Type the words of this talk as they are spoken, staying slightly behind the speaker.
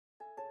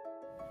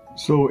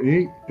So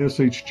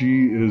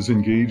ASHG is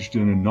engaged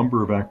in a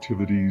number of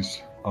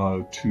activities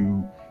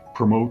to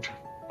promote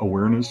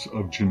awareness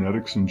of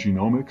genetics and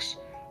genomics,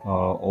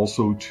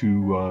 also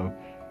to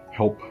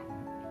help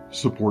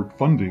support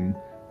funding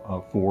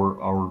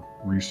for our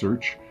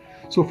research.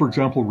 So for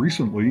example,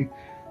 recently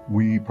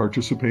we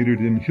participated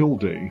in Hill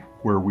Day,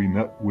 where we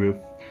met with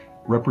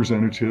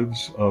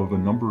representatives of a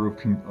number of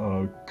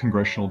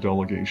congressional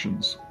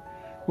delegations.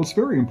 Well, it's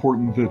very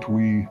important that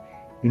we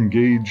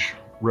engage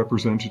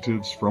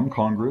representatives from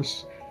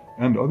Congress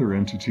and other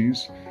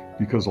entities,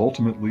 because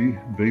ultimately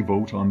they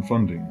vote on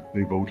funding.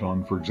 They vote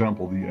on, for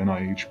example, the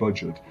NIH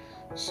budget.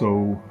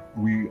 So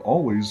we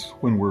always,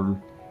 when we're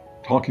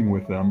talking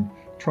with them,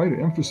 try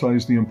to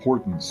emphasize the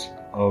importance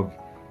of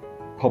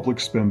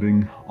public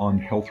spending on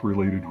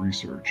health-related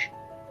research.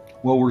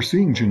 Well, we're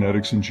seeing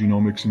genetics and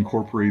genomics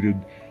incorporated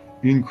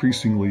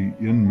increasingly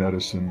in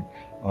medicine.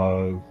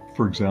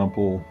 For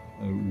example,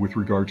 with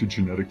regard to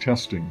genetic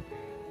testing,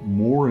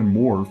 more and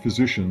more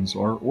physicians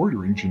are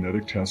ordering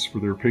genetic tests for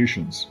their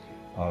patients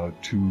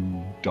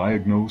to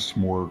diagnose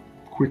more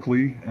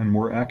quickly and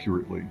more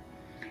accurately.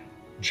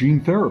 Gene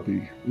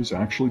therapy is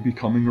actually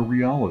becoming a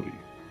reality.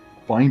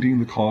 Finding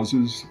the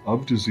causes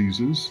of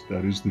diseases,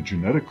 that is, the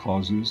genetic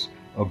causes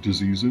of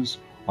diseases,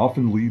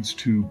 often leads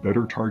to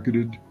better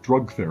targeted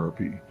drug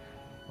therapy.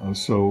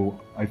 So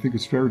I think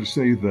it's fair to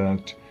say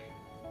that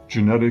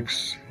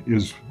genetics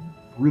is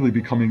really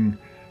becoming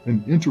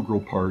an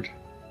integral part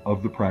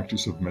of the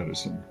practice of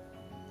medicine.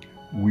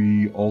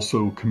 We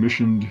also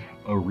commissioned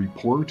a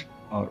report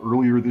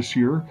earlier this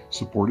year,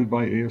 supported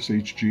by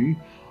ASHG,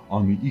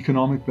 on the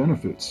economic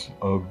benefits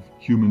of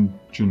human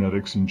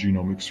genetics and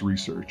genomics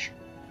research.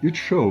 It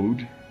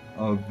showed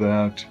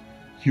that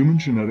human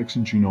genetics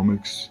and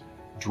genomics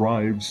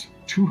drives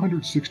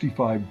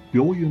 $265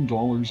 billion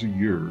a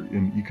year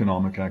in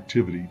economic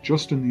activity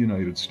just in the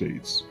United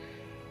States.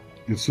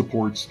 It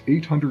supports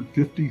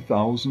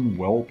 850,000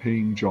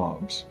 well-paying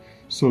jobs.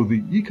 So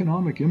the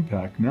economic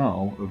impact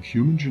now of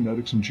human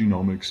genetics and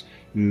genomics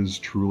is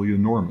truly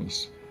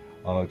enormous,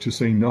 to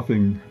say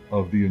nothing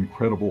of the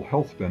incredible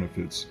health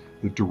benefits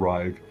that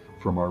derive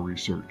from our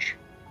research.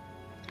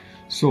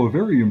 So a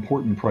very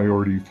important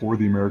priority for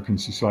the American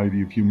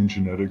Society of Human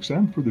Genetics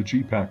and for the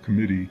GPAC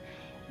committee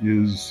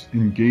is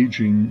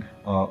engaging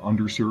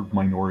underserved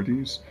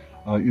minorities,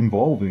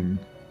 involving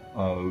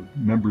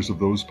members of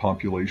those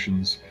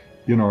populations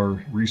in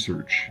our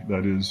research,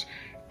 that is,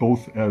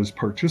 both as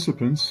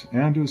participants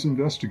and as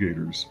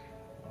investigators.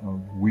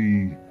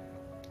 We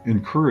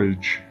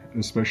encourage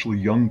especially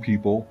young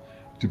people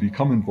to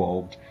become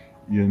involved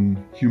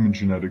in human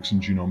genetics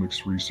and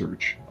genomics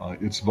research.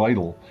 It's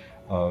vital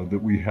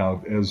that we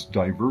have as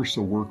diverse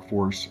a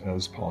workforce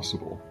as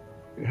possible.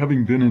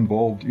 Having been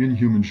involved in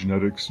human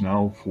genetics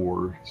now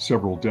for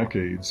several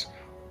decades,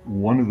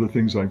 one of the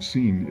things I've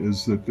seen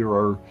is that there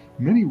are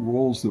many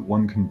roles that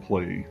one can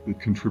play that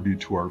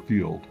contribute to our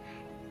field.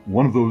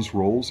 One of those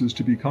roles is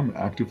to become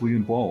actively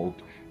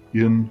involved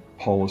in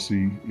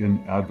policy,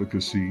 in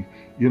advocacy,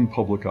 in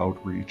public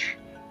outreach.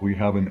 We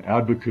have an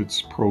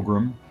advocates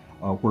program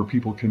where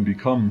people can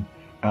become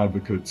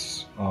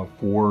advocates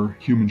for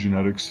human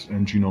genetics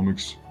and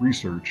genomics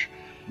research.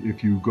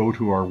 If you go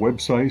to our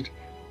website,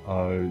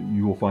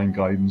 you will find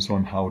guidance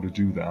on how to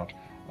do that.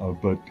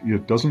 But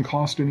it doesn't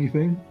cost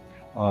anything,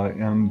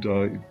 and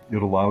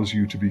it allows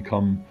you to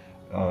become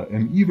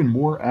an even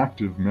more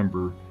active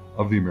member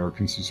of the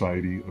American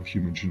Society of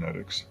Human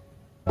Genetics.